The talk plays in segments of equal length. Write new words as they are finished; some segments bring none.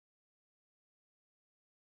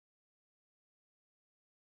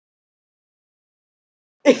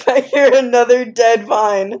If I hear another dead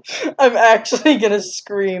vine, I'm actually gonna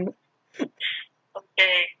scream. Okay,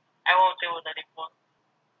 I won't do it anymore.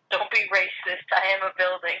 Don't be racist, I am a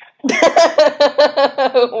building.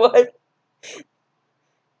 What?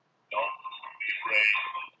 Don't be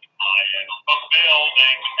racist, I am a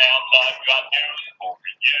building, and I've got news for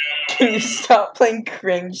you. Can you stop playing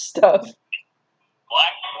cringe stuff?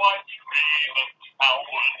 Black and white dream, how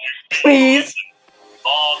would you feel Please? if it's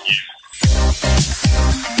all you?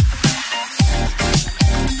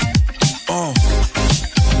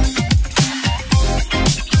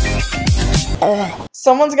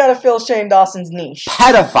 Someone's gotta fill Shane Dawson's niche.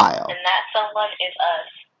 Pedophile. And that someone is us.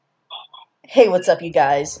 Hey, what's up, you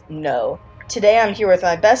guys? No. Today I'm here with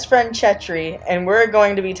my best friend Chetri, and we're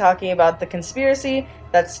going to be talking about the conspiracy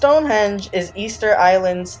that Stonehenge is Easter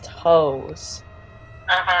Island's toes.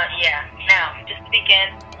 Yeah. Now, just to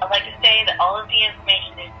begin, I'd like to say that all of the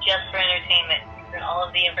information is just for entertainment, and all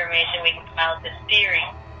of the information we compiled this theory,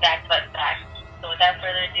 fact by fact. So without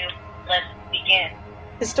further ado, let's begin.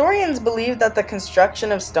 Historians believe that the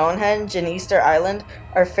construction of Stonehenge and Easter Island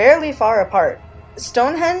are fairly far apart.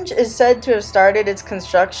 Stonehenge is said to have started its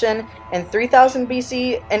construction in 3000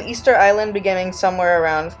 BC, and Easter Island beginning somewhere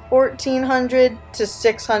around 1400 to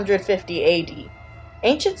 650 AD.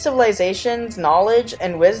 Ancient civilizations' knowledge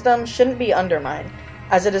and wisdom shouldn't be undermined,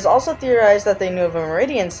 as it is also theorized that they knew of a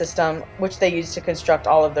meridian system, which they used to construct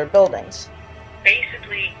all of their buildings.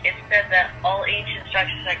 Basically, it's said that all ancient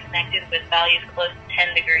structures are connected with values close to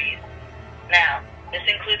 10 degrees. Now, this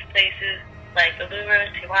includes places like Uluru,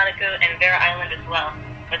 Tiwanaku, and Vera Island as well.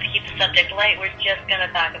 But to keep the subject light, we're just going to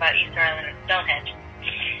talk about Easter Island and Stonehenge.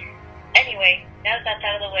 Anyway, now that that's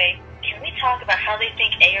out of the way, can we talk about how they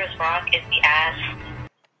think Ayers Rock is the ass?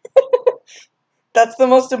 That's the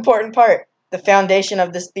most important part, the foundation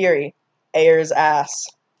of this theory, Ayers' ass.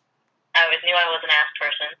 I always knew I was an ass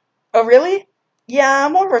person. Oh, really? Yeah,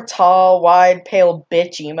 I'm more of a tall, wide, pale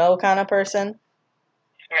bitch emo kind of person.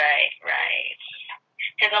 Right.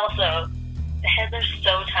 And also, the heads are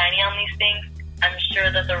so tiny on these things, I'm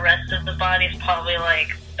sure that the rest of the body is probably like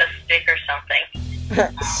a stick or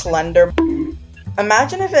something. Slender.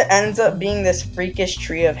 Imagine if it ends up being this freakish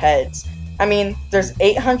tree of heads. I mean, there's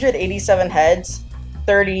 887 heads,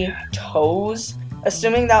 30 toes.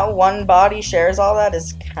 Assuming that one body shares all that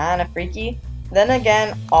is kind of freaky. Then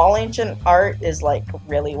again, all ancient art is like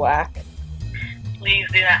really whack. Please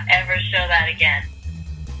do not ever show that again.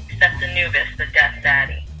 Except Anubis, the Death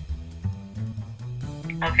Daddy.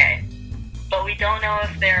 Okay. But we don't know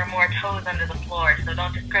if there are more toes under the floor, so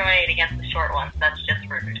don't discriminate against the short ones. That's just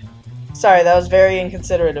rude. Sorry, that was very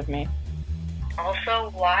inconsiderate of me.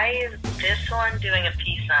 Also, why is this one doing a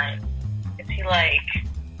peace sign? Is he like,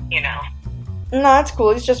 you know? No, it's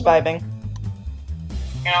cool, he's just vibing.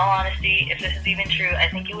 In all honesty, if this is even true, I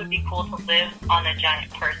think it would be cool to live on a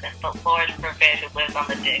giant person, but Lord forbid who lives on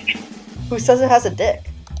the dick. Who says it has a dick?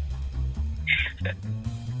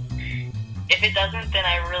 If it doesn't, then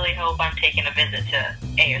I really hope I'm taking a visit to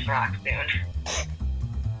Ayers Rock soon.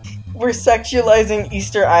 We're sexualizing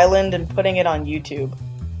Easter Island and putting it on YouTube.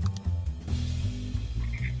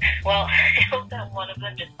 Well, I hope that one of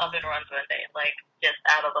them just up and runs one day, like, just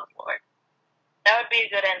out of the floor. That would be a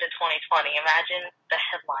good end to 2020. Imagine the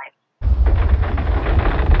headline.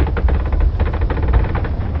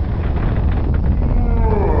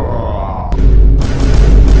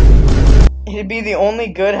 It'd be the only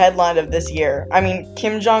good headline of this year. I mean,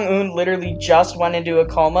 Kim Jong-un literally just went into a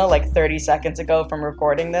coma like 30 seconds ago from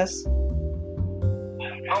recording this.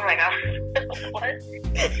 Oh my god. What?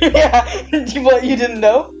 Yeah, what, you didn't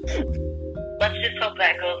know? Let's just hope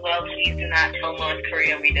that goes well. Please do not tell North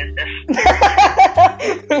Korea we did this.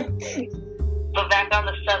 But back on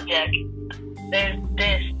the subject, there's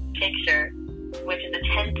this picture, which is a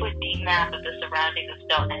 10-foot deep map of the surroundings of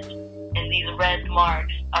Stonehenge. And these red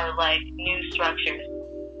marks are like new structures.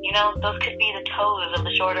 You know, those could be the toes of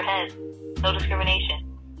the shorter heads. No discrimination.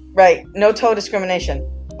 Right, no toe discrimination.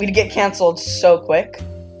 We'd get canceled so quick.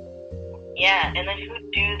 Yeah, and then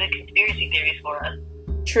who'd do the conspiracy theories for us?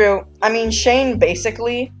 True. I mean, Shane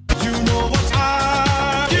basically. You know what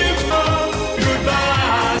time? Give up,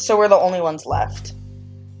 goodbye. So we're the only ones left.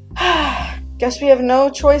 Guess we have no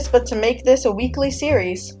choice but to make this a weekly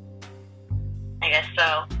series. I guess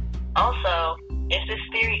so. Also, if this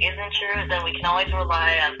theory isn't true, then we can always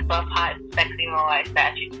rely on buff, hot, sexy Moai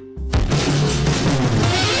statues.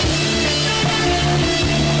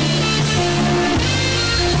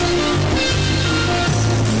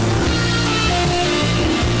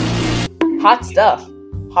 Hot stuff.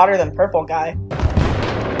 Hotter than purple guy.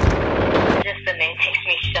 Just the name makes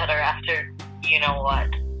me shudder after you know what.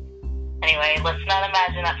 Anyway, let's not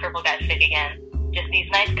imagine that purple guy's fake again. Just these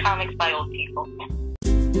nice comics by old people.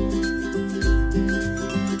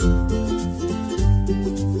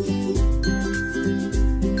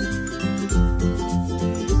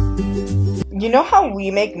 You know how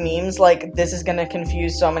we make memes like this is gonna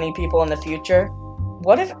confuse so many people in the future?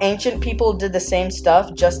 What if ancient people did the same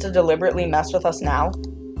stuff just to deliberately mess with us now?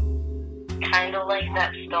 Kinda like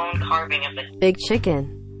that stone carving of the big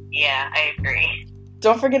chicken. Yeah, I agree.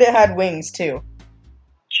 Don't forget it had wings too.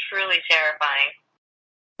 Truly terrifying.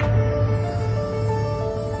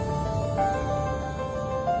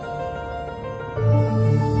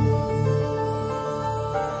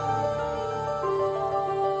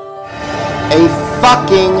 A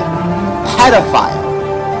fucking pedophile.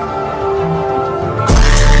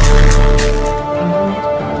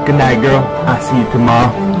 Good night, girl. I'll see you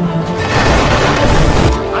tomorrow.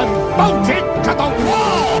 I'm bolted to the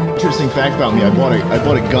wall! Interesting fact about me, I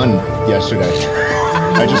bought a gun yesterday.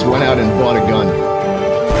 I just went out and bought a gun.